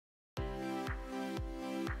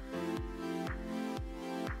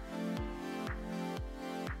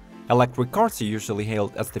Electric cars are usually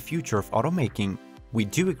hailed as the future of automaking. We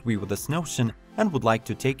do agree with this notion and would like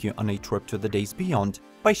to take you on a trip to the days beyond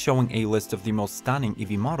by showing a list of the most stunning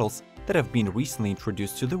EV models that have been recently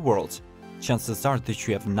introduced to the world. Chances are that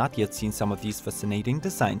you have not yet seen some of these fascinating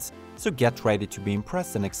designs, so get ready to be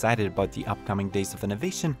impressed and excited about the upcoming days of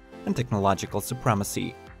innovation and technological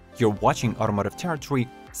supremacy. You're watching Automotive Territory,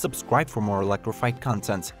 subscribe for more electrified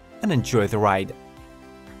content, and enjoy the ride!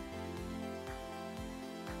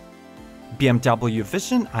 BMW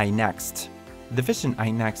Vision I next. The Vision I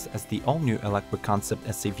next is the all-new electric concept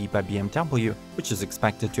SUV by BMW, which is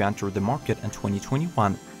expected to enter the market in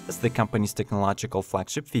 2021 as the company's technological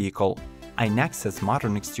flagship vehicle. iNext has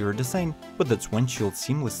modern exterior design, with its windshield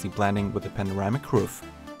seamlessly blending with the panoramic roof.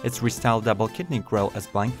 Its restyled double-kidney grille is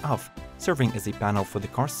blanked off, serving as a panel for the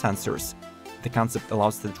car's sensors. The concept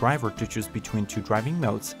allows the driver to choose between two driving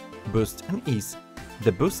modes, Boost and Ease.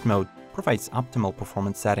 The Boost mode provides optimal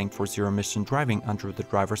performance setting for zero-emission driving under the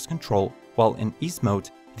driver's control, while in Ease mode,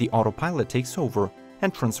 the autopilot takes over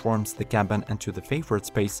and transforms the cabin into the favorite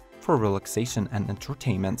space for relaxation and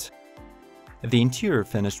entertainment. The interior,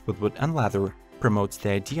 finished with wood and leather, promotes the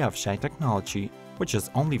idea of shy technology, which is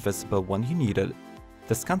only visible when you need it.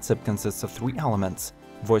 This concept consists of three elements: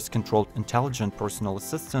 voice-controlled intelligent personal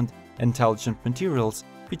assistant, intelligent materials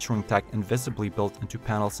featuring tech invisibly built into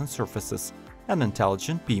panels and surfaces, and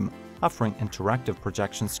intelligent beam, offering interactive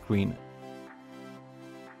projection screen.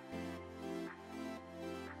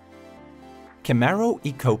 Camaro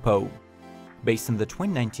EcoPoE. Based on the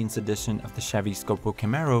 2019 edition of the Chevy Scopo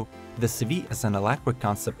Camaro, the CV is an electric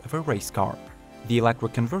concept of a race car. The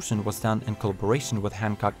electric conversion was done in collaboration with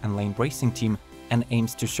Hancock and Lane Racing Team and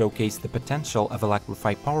aims to showcase the potential of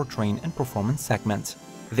electrified powertrain and performance segments.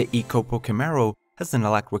 The EcoPoE Camaro has an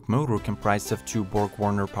electric motor comprised of two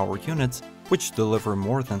Borg-Warner power units, which deliver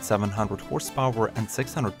more than 700 horsepower and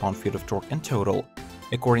 600 pound-feet of torque in total.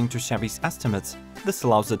 According to Chevy's estimates, this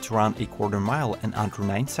allows it to run a quarter mile in under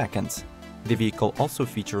 9 seconds. The vehicle also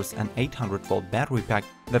features an 800-volt battery pack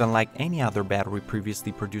that, unlike any other battery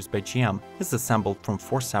previously produced by GM, is assembled from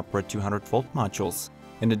 4 separate 200-volt modules.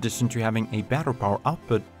 In addition to having a better power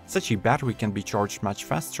output, such a battery can be charged much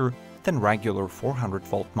faster than regular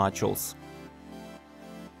 400-volt modules.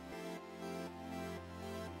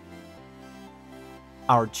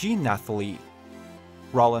 RG Nathalie.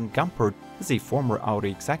 Roland Gumpert is a former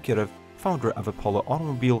Audi executive, founder of Apollo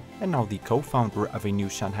Automobile, and now the co-founder of a new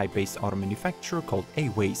Shanghai-based auto manufacturer called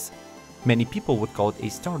Aways. Many people would call it a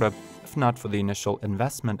startup if not for the initial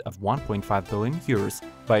investment of 1.5 billion euros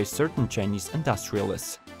by a certain Chinese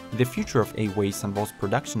industrialist. The future of Aways involves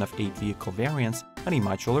production of 8 vehicle variants on a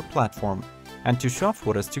modular platform. And to show off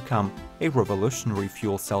what is to come, a revolutionary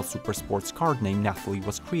fuel cell supersports car named Nathalie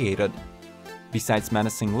was created. Besides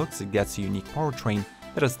menacing looks, it gets a unique powertrain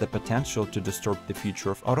that has the potential to disturb the future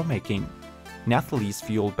of automaking. Nathalie is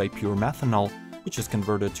fueled by pure methanol, which is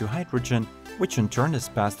converted to hydrogen, which in turn is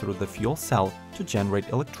passed through the fuel cell to generate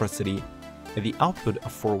electricity. The output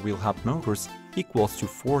of 4-wheel hub motors equals to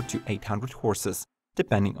 4 to 800 horses,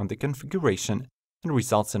 depending on the configuration, and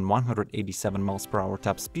results in 187 mph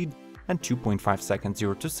top speed and 2.5 seconds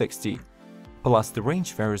 0 to 60. Plus, the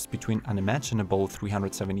range varies between unimaginable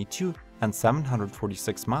 372 and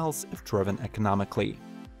 746 miles if driven economically.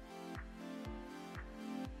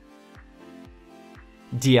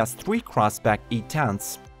 DS3 Crossback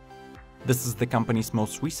E10s. This is the company's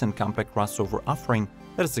most recent compact crossover offering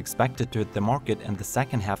that is expected to hit the market in the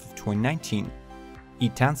second half of 2019.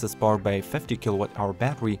 E10s is powered by a 50 kWh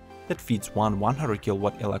battery that feeds one 100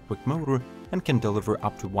 kW electric motor and can deliver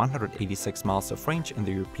up to 186 miles of range in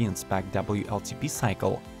the European spec WLTP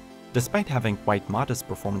cycle. Despite having quite modest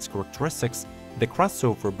performance characteristics, the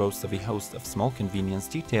crossover boasts of a host of small convenience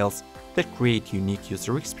details that create unique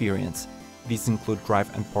user experience. These include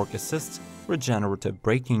drive and park assist, regenerative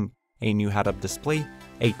braking, a new head-up display,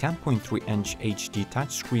 a 10.3-inch HD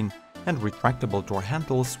touchscreen, and retractable door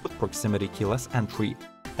handles with proximity keyless entry.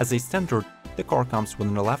 As a standard, the car comes with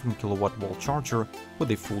an 11 kW wall charger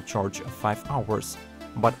with a full charge of 5 hours,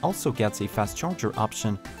 but also gets a fast charger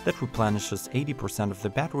option that replenishes 80% of the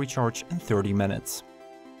battery charge in 30 minutes.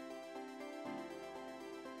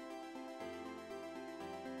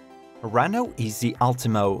 Renault EZ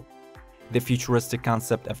Ultimo. The futuristic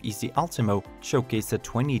concept of EZ Ultimo, showcased at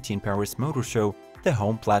 2018 Paris Motor Show, the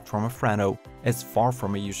home platform of Renault, is far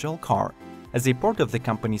from a usual car. As a part of the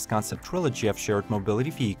company's concept trilogy of shared mobility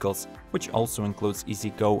vehicles, which also includes EZ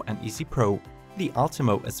Go and EZ Pro, the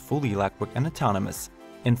Ultimo is fully electric and autonomous.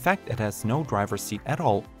 In fact, it has no driver's seat at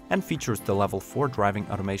all and features the Level 4 driving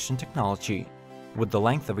automation technology. With the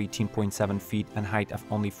length of 18.7 feet and height of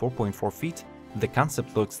only 4.4 feet, The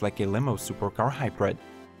concept looks like a limo supercar hybrid.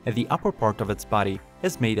 The upper part of its body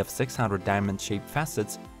is made of 600 diamond-shaped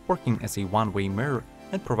facets working as a one-way mirror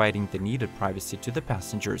and providing the needed privacy to the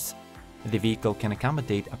passengers. The vehicle can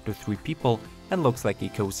accommodate up to 3 people and looks like a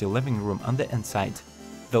cozy living room on the inside.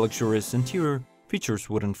 The luxurious interior features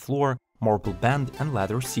wooden floor, marble band, and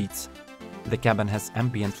leather seats. The cabin has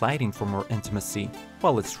ambient lighting for more intimacy,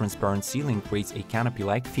 while its transparent ceiling creates a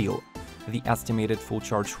canopy-like feel. The estimated full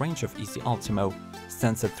charge range of EZ Ultimo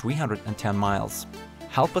stands at 310 miles.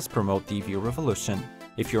 Help us promote the EV revolution.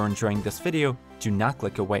 If you're enjoying this video, do not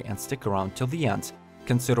click away and stick around till the end.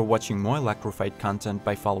 Consider watching more electrified content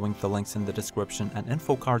by following the links in the description and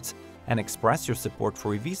info cards, and express your support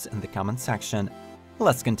for EVs in the comment section.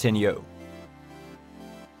 Let's continue.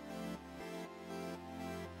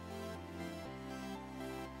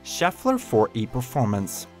 Schaeffler 4e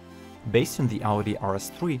Performance. Based on the Audi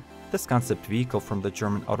RS3, this concept vehicle from the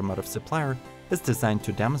German automotive supplier is designed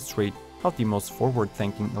to demonstrate how the most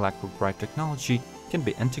forward-thinking electric drive technology can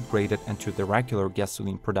be integrated into the regular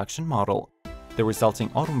gasoline production model. The resulting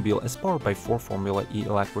automobile is powered by 4 Formula E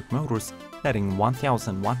electric motors, netting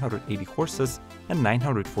 1,180 horses and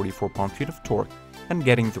 944 pound-feet of torque, and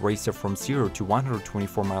getting the racer from 0 to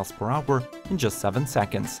 124 miles per hour in just 7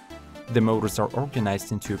 seconds. The motors are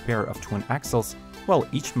organized into a pair of twin axles, while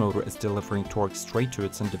each motor is delivering torque straight to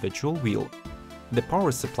its individual wheel. The power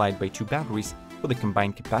is supplied by 2 batteries with a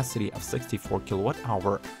combined capacity of 64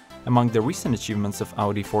 kWh. Among the recent achievements of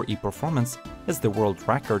Audi 4e Performance is the world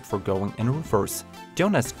record for going in reverse.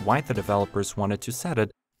 Don't ask why the developers wanted to set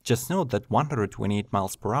it, just know that 128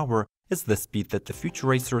 miles per hour is the speed that the future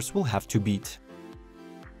racers will have to beat.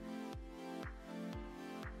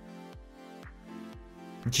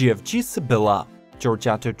 Giugiaro Sybilla.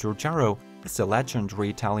 Giugiaro is a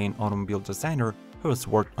legendary Italian automobile designer who has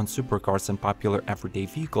worked on supercars and popular everyday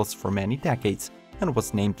vehicles for many decades and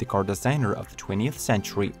was named the car designer of the 20th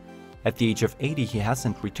century. At the age of 80, he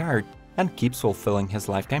hasn't retired and keeps fulfilling his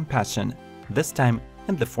lifetime passion, this time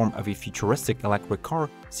in the form of a futuristic electric car,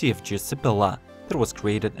 Giugiaro Sybilla, that was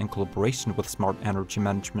created in collaboration with smart energy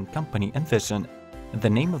management company Vision. The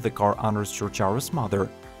name of the car honors Giugiaro's mother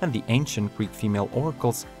and the ancient Greek female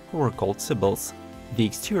oracles who were called Sibyls. The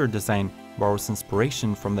exterior design borrows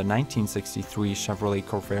inspiration from the 1963 Chevrolet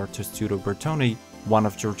Corvair Testudo Bertone, one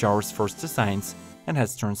of Giugiaro's first designs, and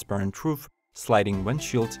has transparent roof, sliding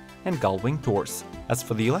windshield, and gull-wing doors. As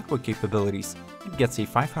for the electric capabilities, it gets a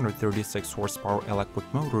 536 horsepower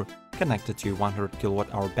electric motor connected to a 100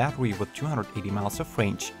 kWh battery with 280 miles of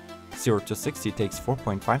range. 0 to 60 takes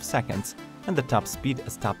 4.5 seconds, and the top speed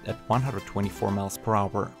is topped at 124 miles per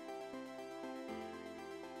hour.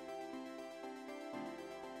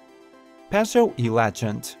 Peugeot A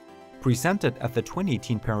Legend. Presented at the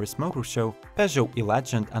 2018 Paris Motor Show, Peugeot A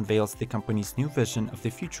Legend unveils the company's new vision of the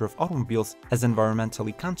future of automobiles as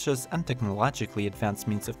environmentally conscious and technologically advanced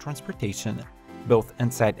means of transportation. Both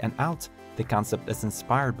inside and out, the concept is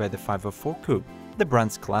inspired by the 504 Coupe, the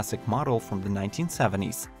brand's classic model from the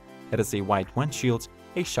 1970s. It has a wide windshield,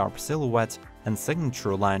 a sharp silhouette, and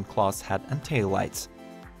signature lion claws head and taillights.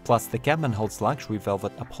 Plus, the cabin holds luxury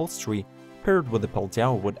velvet upholstery paired with the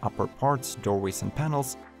Paldao wood upper parts, doorways, and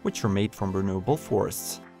panels, which are made from renewable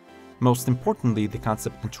forests. Most importantly, the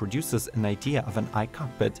concept introduces an idea of an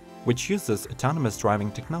iCockpit, which uses autonomous driving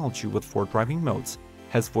technology with 4 driving modes,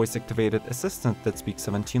 has voice-activated assistant that speaks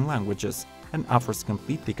 17 languages, and offers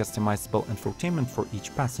completely customizable infotainment for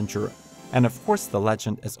each passenger. And of course, the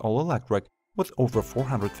Legend is all-electric, with over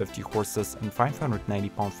 450 horses and 590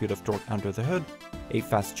 pound-feet of torque under the hood, a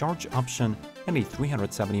fast charge option, and a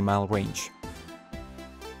 370-mile range.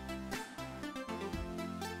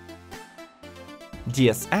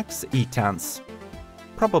 DS3 E-Tense.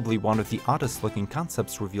 Probably one of the oddest-looking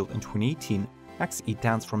concepts revealed in 2018,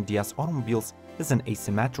 X-E-Tense from DS Automobiles is an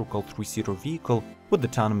asymmetrical 3-seater vehicle with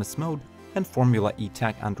autonomous mode and Formula E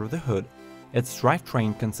tech under the hood. Its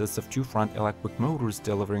drivetrain consists of 2 front electric motors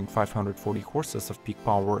delivering 540 horses of peak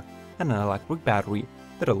power and an electric battery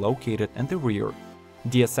that are located in the rear.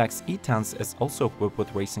 DS3 E-Tense is also equipped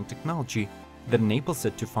with racing technology that enables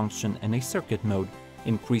it to function in a circuit mode,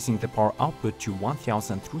 increasing the power output to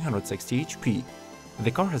 1,360 HP.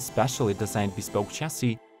 The car has specially designed bespoke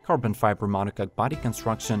chassis, carbon fiber monocoque body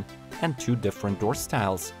construction, and 2 different door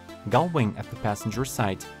styles, gull-wing at the passenger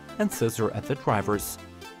side and scissor at the driver's.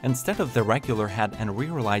 Instead of the regular head and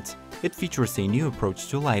rear lights, it features a new approach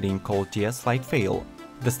to lighting called DS Light Veil.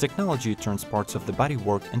 This technology turns parts of the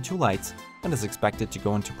bodywork into lights and is expected to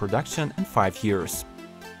go into production in 5 years.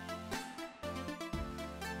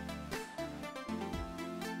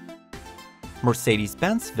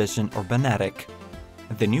 Mercedes-Benz Vision or Benedict.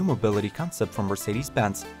 The new mobility concept from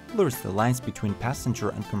Mercedes-Benz blurs the lines between passenger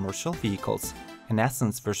and commercial vehicles. In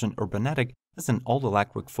essence, Vision Benedict is an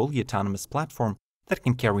all-electric, fully autonomous platform that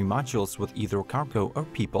can carry modules with either cargo or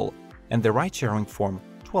people. In the ride-sharing form,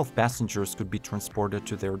 12 passengers could be transported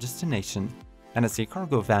to their destination, and as a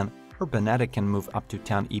cargo van, Benedict can move up to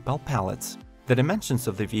 10 EPAL pallets. The dimensions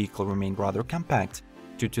of the vehicle remain rather compact.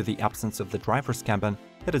 Due to the absence of the driver's cabin,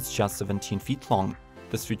 it is just 17 feet long.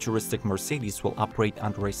 This futuristic Mercedes will operate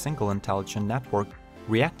under a single intelligent network,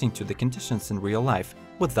 reacting to the conditions in real life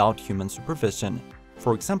without human supervision.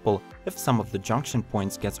 For example, if some of the junction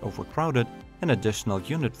points gets overcrowded, an additional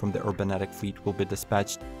unit from the Benedict fleet will be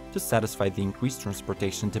dispatched to satisfy the increased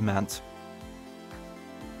transportation demand.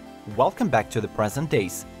 Welcome back to the present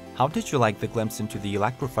days. How did you like the glimpse into the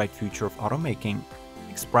electrified future of automaking?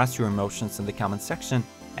 Express your emotions in the comment section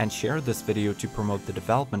and share this video to promote the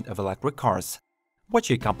development of electric cars. Watch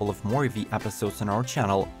a couple of more EV episodes on our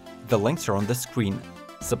channel. The links are on the screen.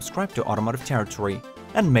 Subscribe to Automotive Territory,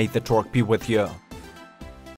 and may the torque be with you!